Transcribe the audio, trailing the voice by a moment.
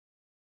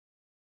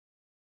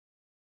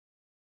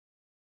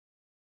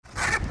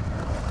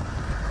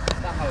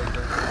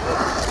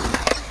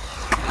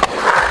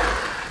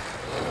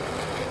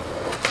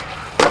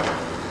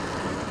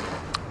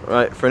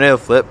Right, for an heel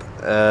flip,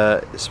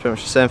 it's pretty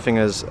much the same thing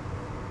as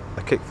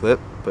a kick flip,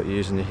 but you're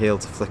using your heel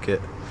to flick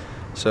it.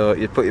 So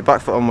you put your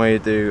back foot on where you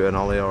do an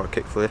ollie or a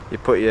kick flip. You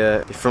put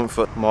your front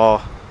foot more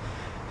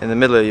in the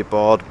middle of your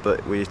board,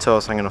 but with your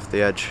toes hanging off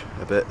the edge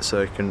a bit,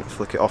 so you can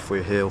flick it off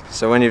with your heel.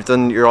 So when you've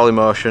done your ollie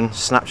motion,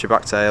 snap your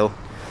back tail,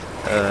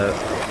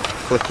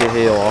 flick your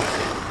heel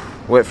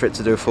off, wait for it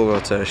to do a full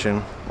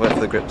rotation, wait for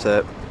the grip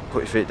tape,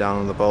 put your feet down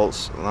on the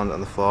bolts, land it on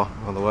the floor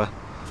all the way.